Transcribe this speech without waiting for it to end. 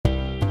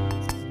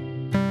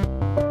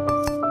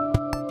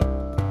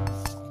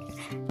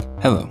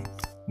Hello,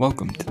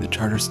 welcome to the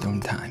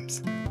Charterstone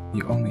Times,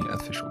 the only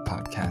official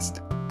podcast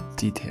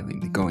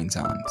detailing the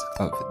goings-ons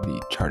of the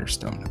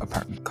Charterstone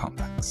apartment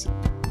complex.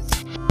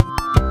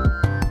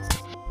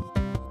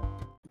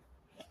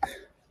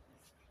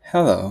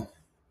 Hello,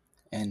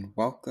 and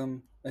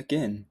welcome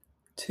again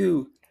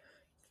to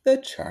the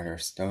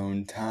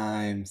Charterstone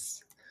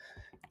Times.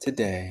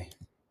 Today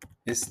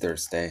is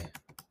Thursday,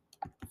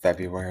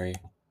 February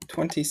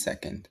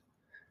 22nd,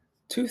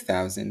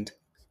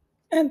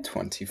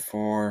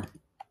 2024.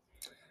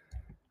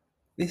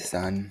 The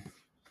sun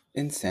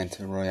in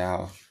Santa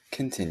Royale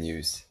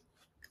continues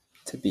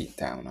to beat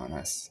down on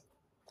us.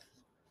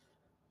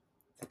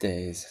 The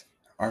days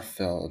are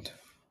filled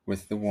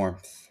with the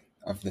warmth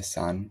of the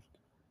sun,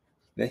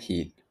 the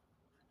heat,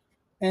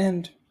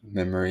 and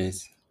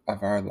memories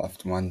of our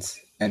loved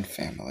ones and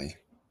family.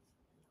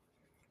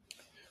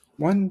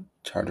 One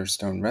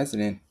Charterstone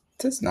resident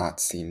does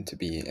not seem to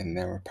be in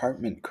their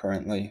apartment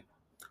currently.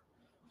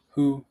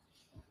 Who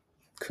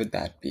could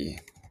that be?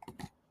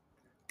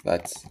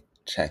 Let's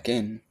check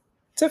in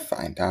to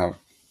find out.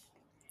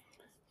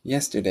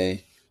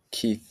 Yesterday,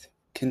 Keith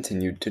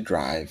continued to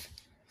drive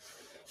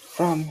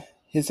from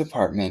his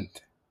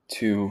apartment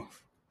to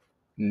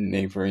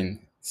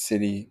neighboring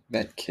city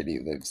that Kitty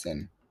lives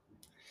in.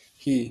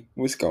 He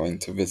was going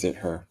to visit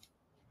her.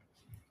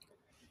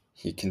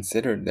 He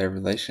considered their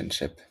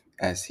relationship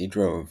as he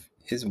drove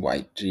his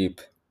white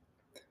Jeep.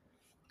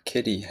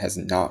 Kitty has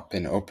not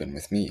been open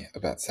with me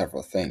about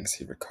several things,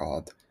 he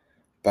recalled,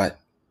 but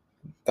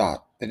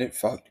thought that it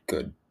felt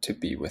good to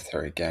be with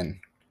her again.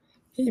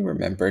 He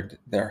remembered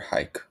their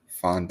hike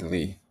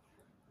fondly.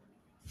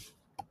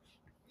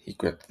 He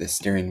gripped the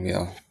steering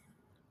wheel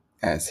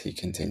as he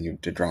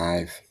continued to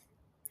drive.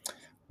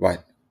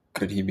 What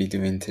could he be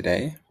doing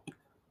today?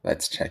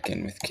 Let's check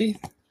in with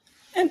Keith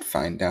and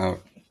find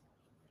out.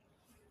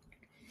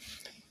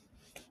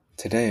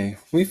 Today,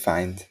 we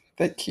find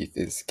that Keith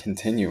is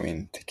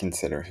continuing to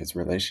consider his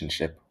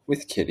relationship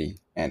with Kitty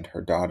and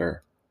her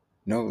daughter,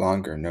 no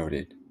longer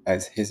noted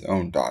as his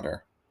own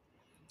daughter.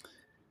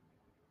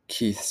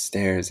 Keith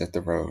stares at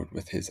the road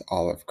with his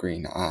olive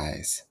green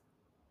eyes,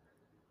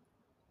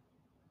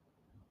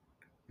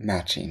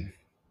 matching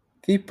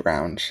the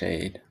brown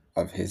shade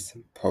of his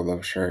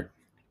polo shirt.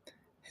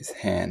 His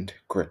hand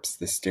grips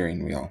the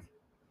steering wheel.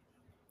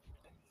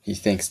 He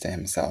thinks to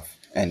himself,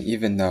 and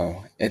even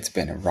though it's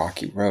been a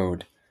rocky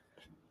road,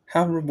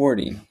 how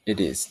rewarding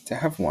it is to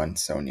have won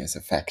Sonia's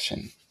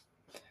affection.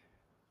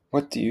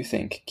 What do you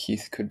think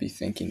Keith could be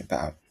thinking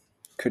about?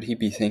 Could he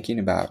be thinking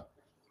about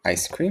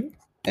ice cream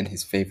and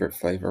his favorite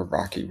flavor,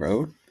 Rocky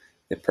Road,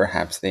 that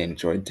perhaps they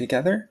enjoyed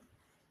together?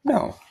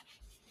 No,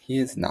 he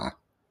is not.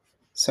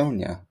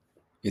 Sonia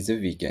is a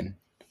vegan,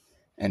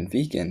 and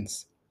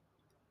vegans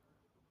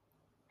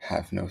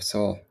have no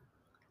soul,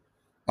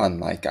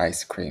 unlike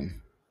ice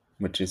cream,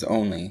 which is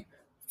only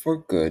for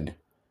good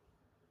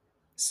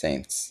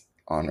saints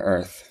on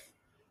earth.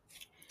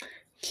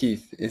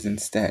 Keith is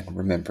instead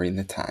remembering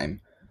the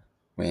time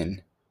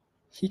when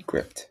he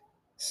gripped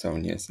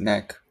Sonia's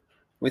neck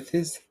with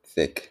his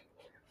thick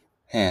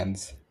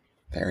hands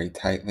very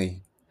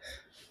tightly.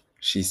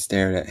 She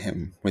stared at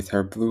him with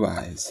her blue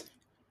eyes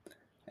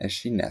as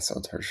she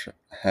nestled her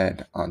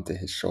head onto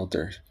his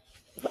shoulder.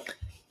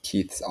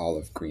 Keith's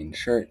olive green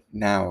shirt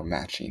now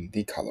matching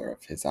the color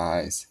of his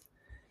eyes.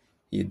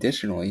 He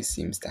additionally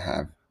seems to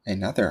have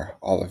another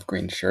olive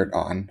green shirt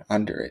on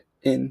under it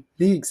in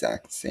the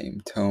exact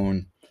same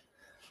tone.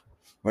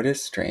 What a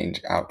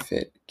strange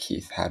outfit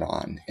Keith had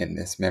on in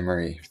this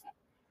memory.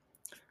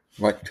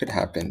 What could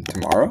happen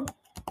tomorrow?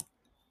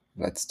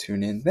 Let's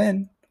tune in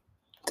then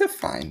to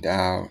find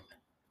out.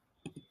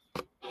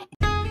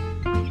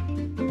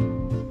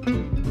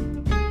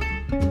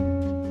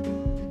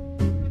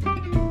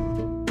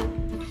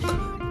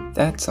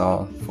 That's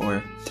all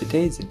for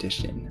today's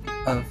edition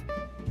of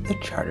the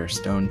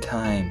Charterstone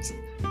Times.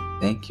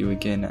 Thank you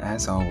again,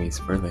 as always,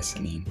 for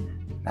listening,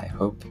 and I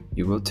hope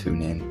you will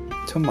tune in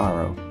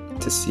tomorrow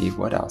to see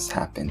what else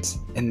happens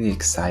in the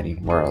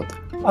exciting world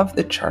of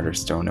the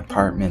Charterstone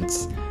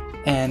Apartments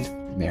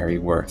and Mary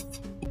Worth.